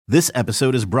This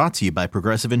episode is brought to you by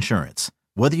Progressive Insurance.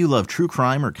 Whether you love true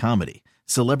crime or comedy,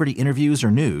 celebrity interviews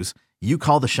or news, you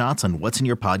call the shots on what's in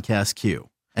your podcast queue.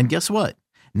 And guess what?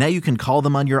 Now you can call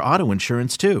them on your auto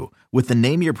insurance too with the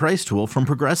Name Your Price tool from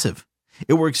Progressive.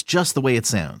 It works just the way it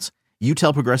sounds. You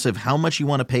tell Progressive how much you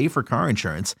want to pay for car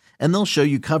insurance, and they'll show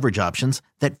you coverage options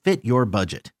that fit your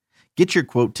budget. Get your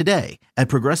quote today at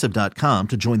Progressive.com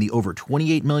to join the over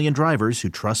 28 million drivers who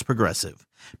trust Progressive.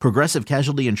 Progressive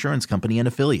Casualty Insurance Company and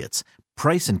Affiliates.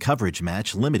 Price and coverage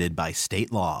match limited by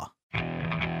state law.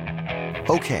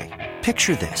 Okay,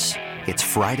 picture this. It's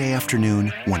Friday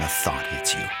afternoon when a thought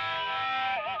hits you.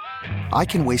 I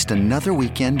can waste another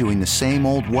weekend doing the same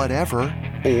old whatever,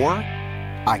 or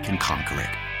I can conquer it.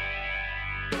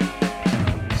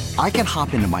 I can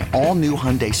hop into my all-new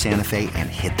Hyundai Santa Fe and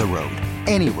hit the road.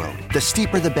 Any road. The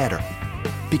steeper, the better.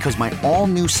 Because my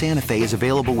all-new Santa Fe is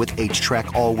available with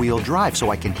H-Track all-wheel drive,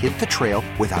 so I can hit the trail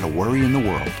without a worry in the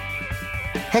world.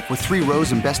 Heck, with 3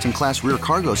 rows and best-in-class rear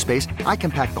cargo space, I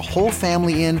can pack the whole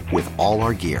family in with all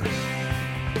our gear.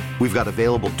 We've got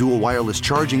available dual wireless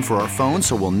charging for our phones,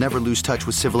 so we'll never lose touch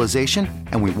with civilization,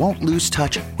 and we won't lose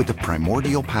touch with the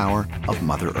primordial power of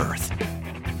Mother Earth.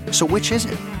 So which is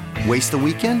it? Waste the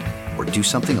weekend or do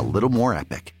something a little more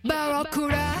epic?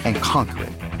 And conquer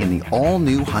it in the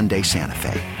all-new Hyundai Santa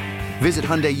Fe. Visit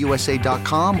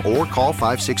HyundaiUSA.com or call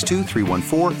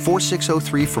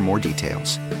 562-314-4603 for more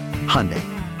details. Hyundai,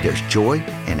 there's joy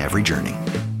in every journey.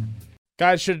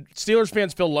 Guys, should Steelers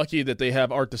fans feel lucky that they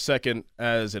have Art II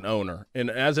as an owner? And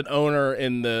as an owner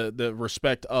in the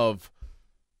respect of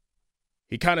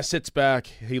he kind of sits back,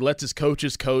 he lets his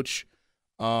coaches coach,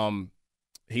 he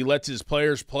lets his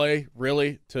players play,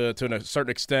 really, to a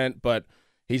certain extent, but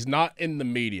he's not in the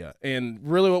media. And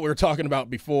really what we were talking about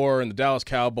before and the Dallas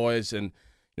Cowboys and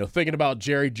thinking about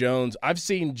Jerry Jones, I've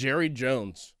seen Jerry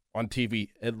Jones on TV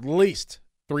at least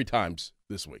 3 times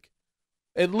this week.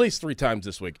 At least 3 times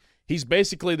this week. He's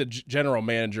basically the general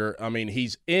manager. I mean,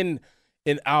 he's in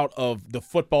and out of the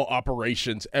football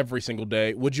operations every single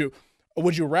day. Would you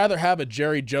rather have a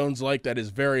Jerry Jones like that is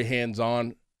very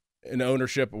hands-on in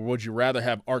ownership, or would you rather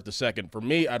have Art II? For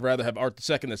me, I'd rather have Art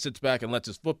II that sits back and lets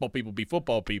his football people be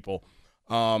football people.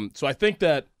 So I think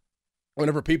that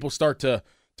whenever people start to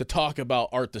talk about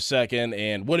Art II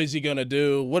and what is he going to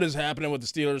do, what is happening with the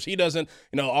Steelers, he doesn't,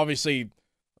 obviously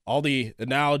all the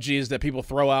analogies that people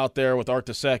throw out there with Art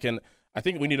II, I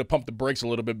think we need to pump the brakes a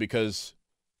little bit because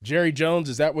Jerry Jones,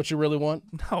 is that what you really want?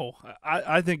 No,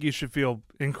 I think you should feel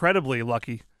incredibly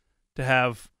lucky to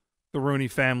have the Rooney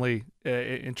family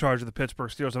in charge of the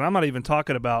Pittsburgh Steelers. And I'm not even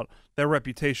talking about their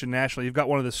reputation nationally. You've got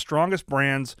one of the strongest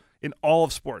brands in all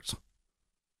of sports.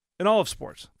 In all of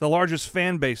sports. The largest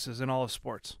fan bases in all of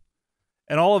sports.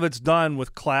 And all of it's done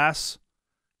with class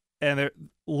and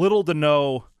little to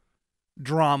no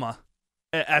drama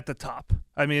at the top.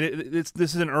 I mean, this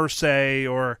isn't Irsay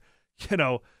or,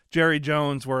 Jerry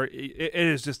Jones where it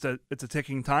is just it's a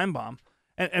ticking time bomb.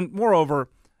 And moreover,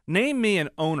 name me an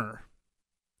owner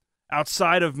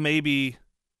outside of maybe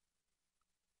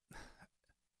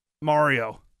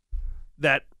Mario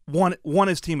that won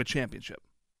his team a championship.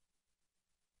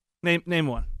 Name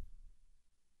one.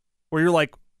 Where you're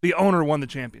like, the owner won the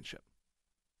championship.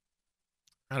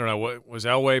 I don't know. What was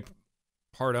Elway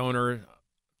part owner?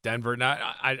 Denver?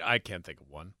 I can't think of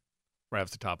one right off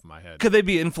the top of my head. Could they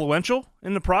be influential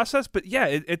in the process? But yeah,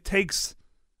 it takes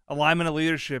alignment of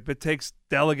leadership. It takes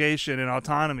delegation and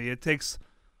autonomy. It takes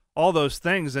all those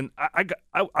things, and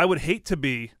I would hate to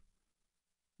be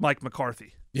Mike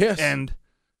McCarthy. Yes. And,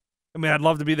 I mean, I'd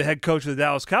love to be the head coach of the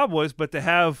Dallas Cowboys, but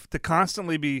to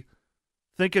constantly be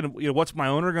thinking, what's my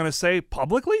owner going to say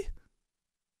publicly?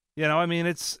 I mean,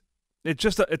 it's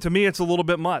just, to me, it's a little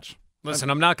bit much. Listen,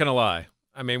 I'm not going to lie.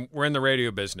 I mean, we're in the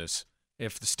radio business.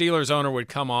 If the Steelers owner would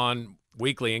come on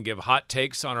weekly and give hot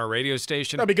takes on our radio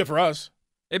station, that'd be good for us.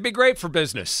 It'd be great for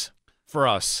business for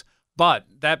us. But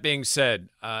that being said,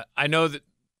 I know that,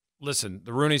 listen,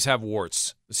 the Rooneys have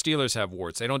warts. The Steelers have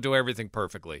warts. They don't do everything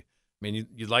perfectly. I mean,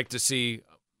 you'd like to see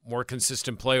more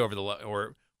consistent play over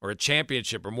or a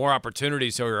championship or more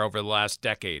opportunities over the last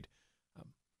decade.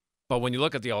 But when you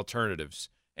look at the alternatives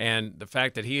and the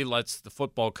fact that he lets the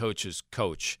football coaches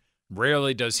coach,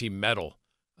 rarely does he meddle.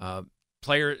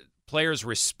 Players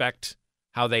respect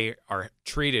how they are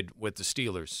treated with the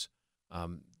Steelers.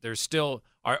 There's still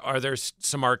are there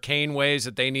some arcane ways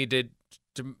that they need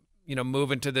to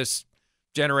move into this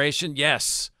generation?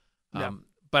 Yes. Yeah.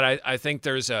 But I think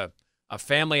there's a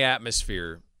family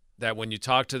atmosphere that when you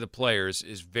talk to the players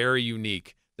is very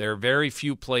unique. There are very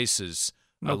few places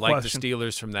like question. the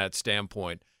Steelers from that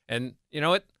standpoint. And you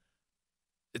know what?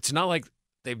 It's not like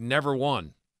they've never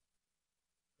won.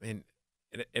 I mean,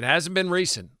 it hasn't been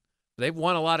recent. They've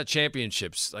won a lot of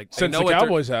championships. Like Since the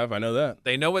Cowboys have, I know that.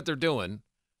 They know what they're doing.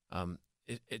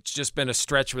 It's just been a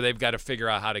stretch where they've got to figure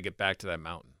out how to get back to that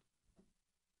mountain.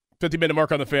 50-minute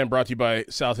mark on the fan brought to you by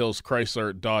South Hills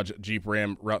Chrysler, Dodge, Jeep,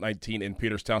 Ram, Route 19 in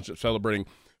Peters Township, celebrating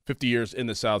 50 years in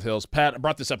the South Hills. Pat, I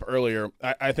brought this up earlier.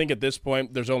 I think at this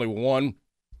point there's only one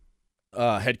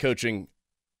head coaching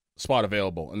spot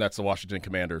available, and that's the Washington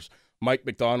Commanders. Mike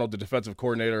McDonald, the defensive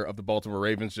coordinator of the Baltimore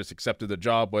Ravens, just accepted the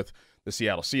job with the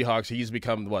Seattle Seahawks. He's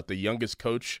become, the youngest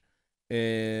coach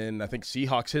in, I think,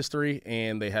 Seahawks history,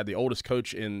 and they had the oldest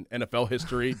coach in NFL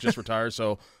history just retired,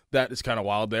 so that is kind of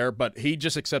wild there. But he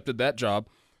just accepted that job,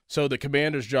 so the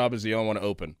Commanders' job is the only one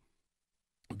open.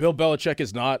 Bill Belichick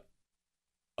is not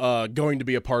going to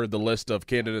be a part of the list of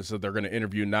candidates that they're going to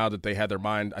interview now that they had their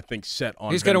mind, I think, set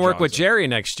on. He's going to work with Jerry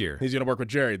next year. He's going to work with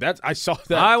Jerry. I saw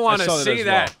that. I want to see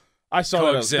that. Well. I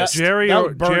saw that. Jerry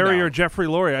or Jeffrey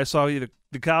Lurie. I saw either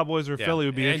the Cowboys or Philly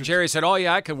would be interested. And Jerry said, "Oh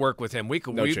yeah, I could work with him. We'd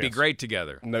be great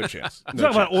together." No chance.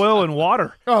 Talk about oil and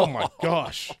water. Oh my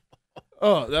gosh.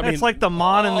 Oh, that's like the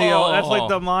Mon and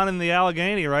the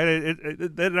Allegheny, right?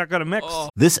 They're not going to mix.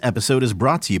 This episode is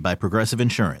brought to you by Progressive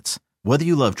Insurance. Whether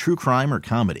you love true crime or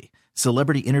comedy,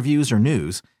 celebrity interviews or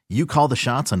news, you call the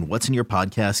shots on what's in your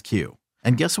podcast queue.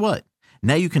 And guess what?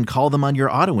 Now you can call them on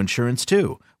your auto insurance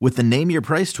too with the Name Your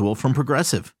Price tool from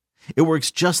Progressive. It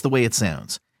works just the way it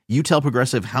sounds. You tell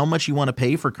Progressive how much you want to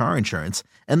pay for car insurance,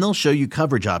 and they'll show you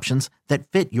coverage options that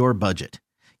fit your budget.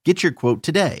 Get your quote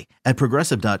today at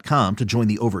Progressive.com to join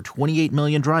the over 28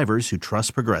 million drivers who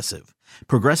trust Progressive.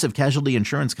 Progressive Casualty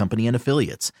Insurance Company and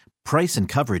Affiliates. Price and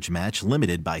coverage match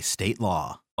limited by state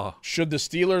law. Should the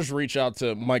Steelers reach out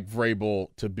to Mike Vrabel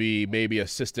to be maybe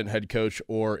assistant head coach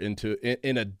or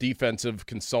in a defensive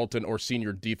consultant or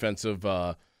senior defensive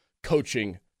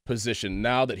coaching position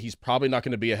now that he's probably not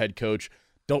going to be a head coach?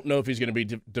 Don't know if he's going to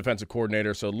be defensive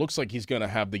coordinator, so it looks like he's going to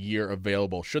have the year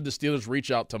available. Should the Steelers reach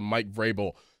out to Mike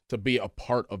Vrabel to be a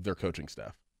part of their coaching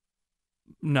staff?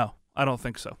 No, I don't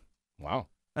think so. Wow.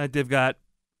 They've got,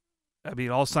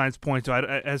 all signs point to,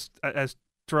 as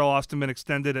Terrell Austin been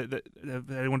extended,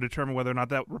 anyone determine whether or not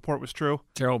that report was true?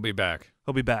 Terrell will be back.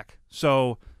 He'll be back.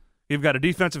 So you've got a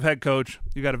defensive head coach.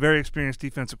 You've got a very experienced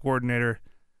defensive coordinator.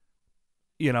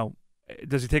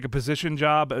 Does he take a position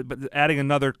job? But adding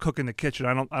another cook in the kitchen,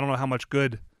 I don't know how much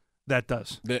good that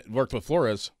does. It worked with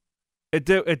Flores. It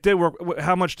did work.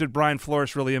 How much did Brian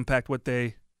Flores really impact what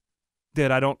they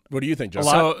did? What do you think,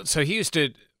 Justin? So he used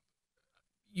to.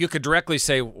 You could directly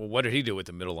say, well, what did he do with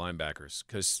the middle linebackers?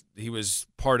 Because he was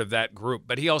part of that group,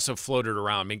 but he also floated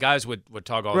around. I mean, guys would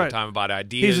talk all the time about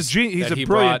ideas. He's a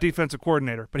brilliant defensive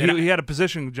coordinator, but he had a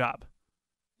position job.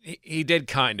 He did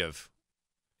kind of.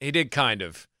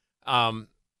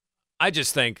 I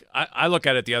just think I look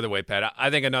at it the other way, Pat. I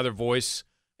think another voice,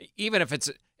 even if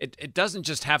it doesn't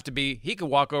just have to be. He could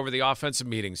walk over the offensive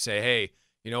meeting, say, "Hey,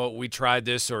 you know what? We tried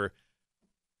this," or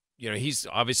he's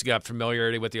obviously got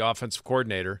familiarity with the offensive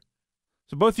coordinator.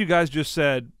 So both you guys just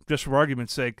said, just for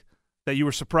argument's sake, that you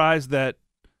were surprised that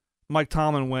Mike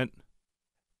Tomlin went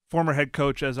former head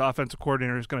coach as offensive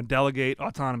coordinator is going to delegate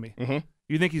autonomy. Mm-hmm.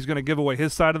 You think he's going to give away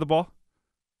his side of the ball?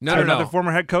 No. Another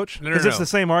former head coach? Because it's the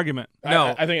same argument.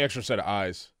 No, I think extra set of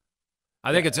eyes.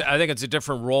 I think it's a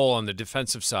different role on the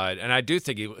defensive side, and I do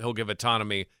think he'll give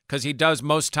autonomy because he does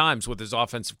most times with his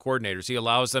offensive coordinators. He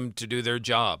allows them to do their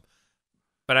job.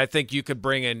 But I think you could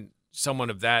bring in someone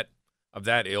of that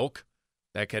ilk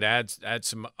that could add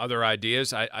some other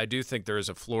ideas. I do think there is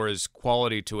a Flores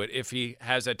quality to it if he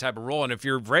has that type of role. And if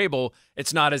you're Vrabel,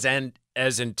 it's not as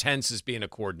intense as being a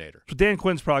coordinator. So Dan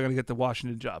Quinn's probably going to get the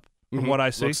Washington job, from what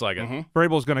I see. Looks like it. Mm-hmm.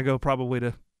 Vrabel's going to go probably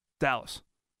to Dallas.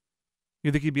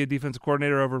 You think he'd be a defensive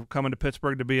coordinator over coming to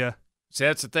Pittsburgh to be a – See,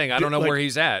 that's the thing. I don't know where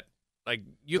he's at. Like,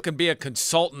 you can be a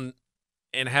consultant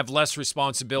and have less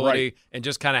responsibility and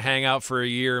just kind of hang out for a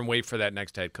year and wait for that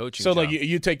next head coaching job. So, like,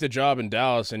 you take the job in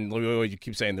Dallas and you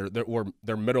keep saying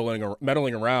they're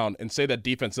meddling around and say that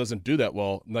defense doesn't do that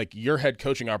well, like, your head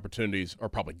coaching opportunities are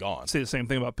probably gone. Say the same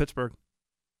thing about Pittsburgh.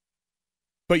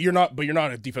 But you're not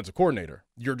a defensive coordinator.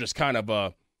 You're just kind of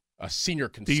a senior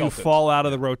consultant. Do you fall out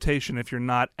of the rotation if you're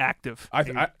not active?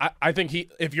 I think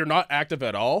if you're not active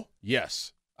at all,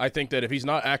 yes. I think that if he's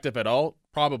not active at all,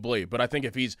 probably. But I think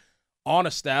if he's on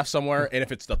a staff somewhere, and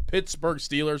if it's the Pittsburgh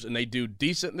Steelers and they do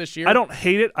decent this year, I don't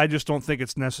hate it. I just don't think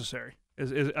it's necessary.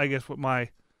 Is I guess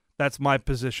that's my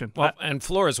position. Well, and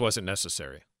Flores wasn't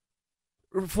necessary.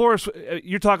 Flores,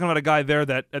 you're talking about a guy there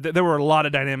that there were a lot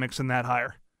of dynamics in that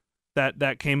hire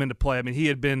that came into play. I mean, he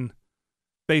had been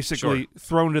basically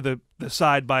thrown to the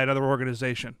side by another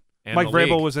organization. And Mike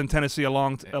Vrabel was in Tennessee a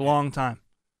long time.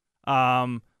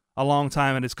 a long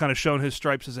time and has kind of shown his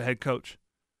stripes as a head coach.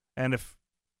 And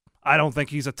I don't think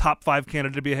he's a top 5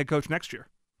 candidate to be a head coach next year.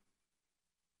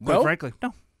 Quite frankly,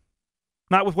 no.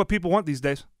 Not with what people want these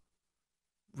days.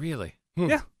 Really?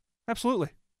 Yeah, absolutely.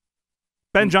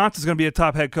 Ben Johnson's going to be a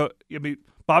top head coach.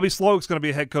 Bobby Slowick's going to be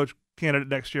a head coach candidate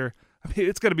next year.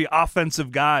 It's going to be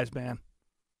offensive guys, man.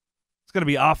 It's going to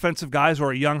be offensive guys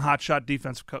or a young hotshot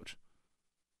defensive coach.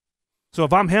 So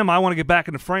if I'm him, I want to get back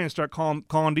in the fray and start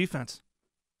calling defense.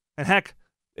 And heck,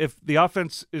 if the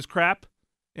offense is crap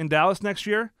in Dallas next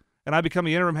year and I become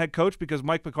the interim head coach because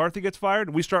Mike McCarthy gets fired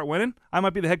and we start winning, I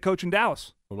might be the head coach in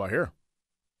Dallas. What about here?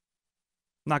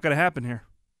 Not going to happen here.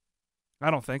 I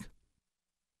don't think.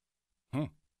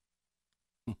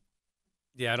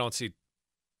 Yeah, I don't see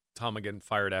Tom getting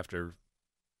fired after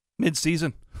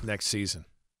mid-season. Next season.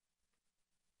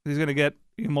 He's going to get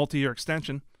a multi-year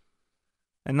extension.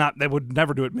 And they would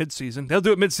never do it mid-season. They'll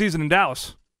do it mid-season in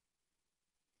Dallas.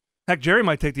 Heck, Jerry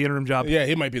might take the interim job. Yeah,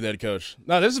 he might be the head coach.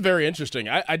 No, this is very interesting.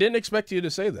 I didn't expect you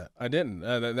to say that. I didn't.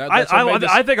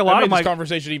 I think a lot of this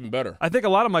conversation even better. I think a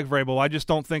lot of Mike Vrabel. I just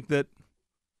don't think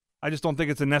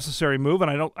it's a necessary move,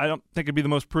 and I don't think it'd be the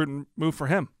most prudent move for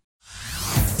him.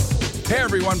 Hey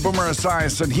everyone, Boomer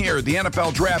Esiason here. The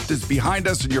NFL Draft is behind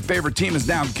us and your favorite team is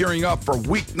now gearing up for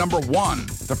week number 1.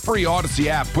 The free Odyssey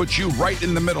app puts you right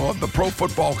in the middle of the pro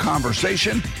football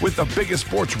conversation with the biggest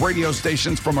sports radio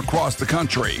stations from across the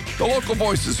country. The local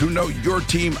voices who know your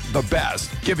team the best,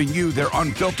 giving you their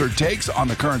unfiltered takes on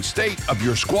the current state of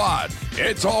your squad.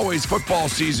 It's always football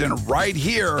season right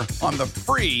here on the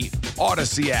free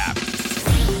Odyssey app.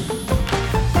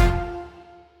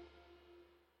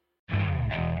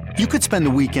 You could spend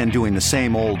the weekend doing the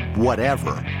same old whatever,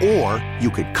 or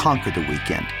you could conquer the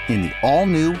weekend in the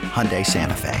all-new Hyundai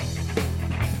Santa Fe.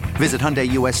 Visit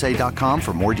HyundaiUSA.com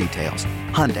for more details.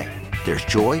 Hyundai, there's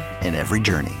joy in every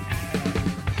journey.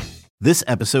 This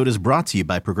episode is brought to you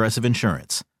by Progressive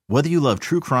Insurance. Whether you love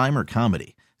true crime or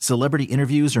comedy, celebrity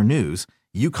interviews or news,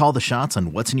 you call the shots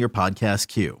on what's in your podcast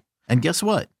queue. And guess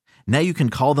what? Now you can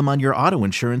call them on your auto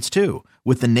insurance too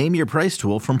with the Name Your Price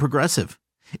tool from Progressive.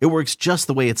 It works just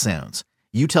the way it sounds.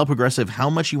 You tell Progressive how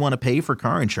much you want to pay for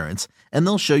car insurance, and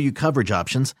they'll show you coverage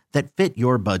options that fit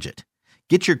your budget.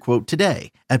 Get your quote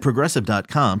today at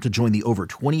Progressive.com to join the over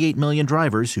 28 million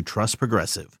drivers who trust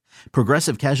Progressive.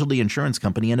 Progressive Casualty Insurance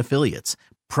Company and Affiliates.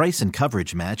 Price and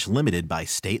coverage match limited by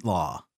state law.